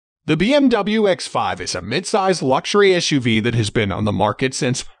The BMW X5 is a midsize luxury SUV that has been on the market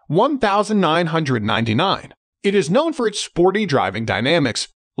since 1999. It is known for its sporty driving dynamics,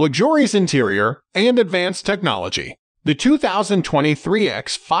 luxurious interior, and advanced technology. The 2023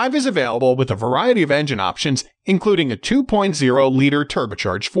 X5 is available with a variety of engine options, including a 2.0-liter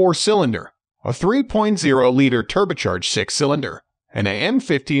turbocharged 4-cylinder, a 3.0-liter turbocharged 6-cylinder, and an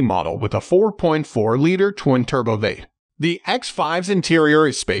M50 model with a 4.4-liter twin-turbo V8. The X5's interior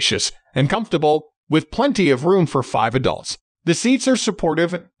is spacious and comfortable, with plenty of room for 5 adults. The seats are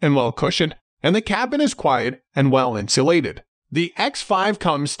supportive and well-cushioned, and the cabin is quiet and well-insulated. The X5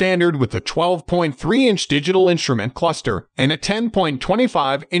 comes standard with a 12.3-inch digital instrument cluster and a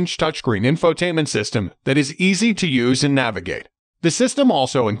 10.25-inch touchscreen infotainment system that is easy to use and navigate. The system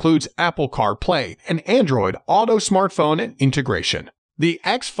also includes Apple CarPlay and Android Auto smartphone integration. The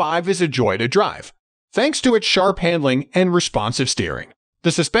X5 is a joy to drive, thanks to its sharp handling and responsive steering.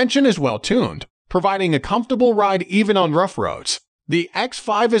 The suspension is well-tuned, providing a comfortable ride even on rough roads. The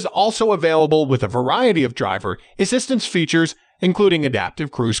X5 is also available with a variety of driver assistance features, including adaptive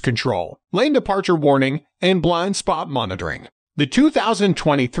cruise control, lane departure warning, and blind spot monitoring. The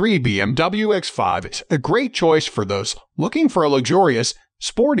 2023 BMW X5 is a great choice for those looking for a luxurious,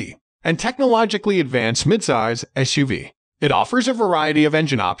 sporty, and technologically advanced midsize SUV. It offers a variety of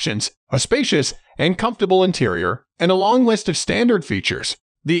engine options, a spacious and comfortable interior, and a long list of standard features.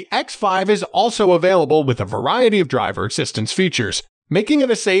 The X5 is also available with a variety of driver assistance features, making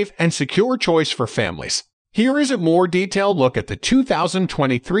it a safe and secure choice for families. Here is a more detailed look at the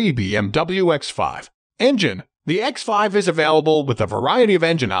 2023 BMW X5. Engine. The X5 is available with a variety of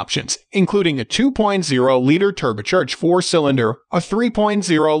engine options, including a 2.0-liter turbocharged 4-cylinder, a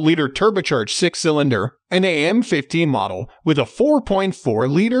 3.0-liter turbocharged 6-cylinder, and an M50 model with a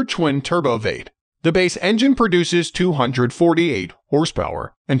 4.4-liter twin-turbo V8. The base engine produces 248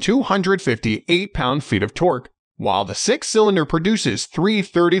 horsepower and 258 pound-feet of torque, while the 6-cylinder produces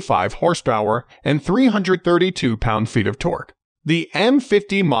 335 horsepower and 332 pound-feet of torque. The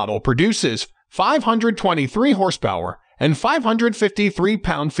M50 model produces 523 horsepower and 553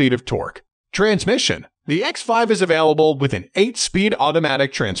 pound-feet of torque. Transmission. The X5 is available with an 8-speed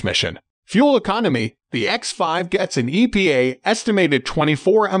automatic transmission. Fuel economy. The X5 gets an EPA estimated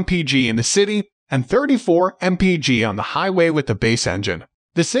 24 mpg in the city and 34 mpg on the highway with the base engine.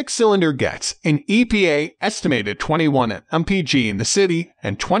 The 6-cylinder gets an EPA estimated 21 mpg in the city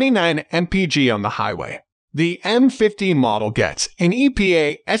and 29 mpg on the highway. The M50 model gets an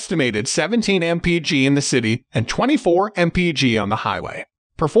EPA estimated 17 mpg in the city and 24 mpg on the highway.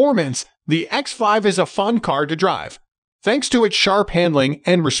 Performance. The X5 is a fun car to drive, thanks to its sharp handling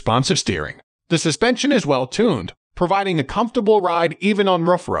and responsive steering. The suspension is well-tuned, providing a comfortable ride even on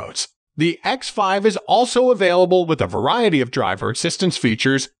rough roads. The X5 is also available with a variety of driver assistance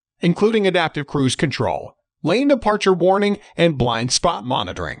features, including adaptive cruise control, lane departure warning, and blind spot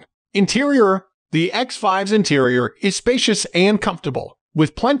monitoring. Interior. The X5's interior is spacious and comfortable,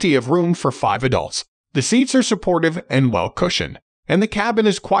 with plenty of room for 5 adults. The seats are supportive and well-cushioned, and the cabin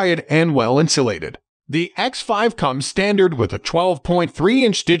is quiet and well-insulated. The X5 comes standard with a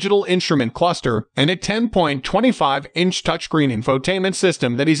 12.3-inch digital instrument cluster and a 10.25-inch touchscreen infotainment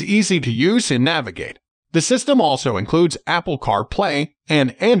system that is easy to use and navigate. The system also includes Apple CarPlay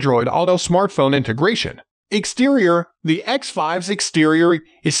and Android Auto smartphone integration. Exterior. The X5's exterior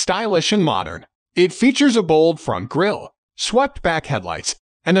is stylish and modern. It features a bold front grille, swept-back headlights,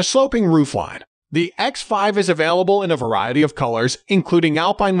 and a sloping roofline. The X5 is available in a variety of colors, including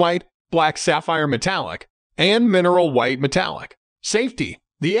alpine white, black sapphire metallic, and mineral white metallic. Safety.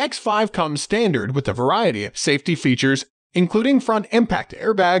 The X5 comes standard with a variety of safety features, including front impact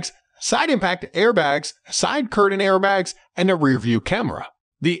airbags, side impact airbags, side curtain airbags, and a rear-view camera.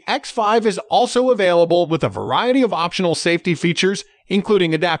 The X5 is also available with a variety of optional safety features,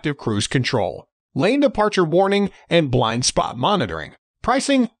 including adaptive cruise control, lane departure warning, and blind spot monitoring.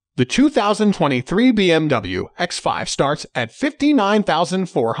 Pricing. The 2023 BMW X5 starts at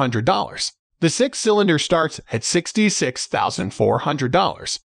 $59,400. The 6-cylinder starts at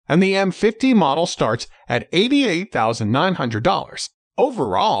 $66,400, and the M50 model starts at $88,900.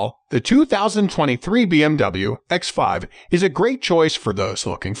 Overall, the 2023 BMW X5 is a great choice for those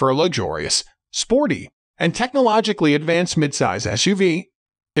looking for a luxurious, sporty, and technologically advanced midsize SUV.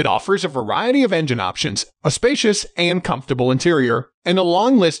 It offers a variety of engine options, a spacious and comfortable interior, and a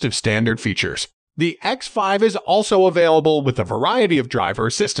long list of standard features. The X5 is also available with a variety of driver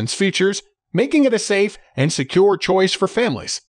assistance features, making it a safe and secure choice for families.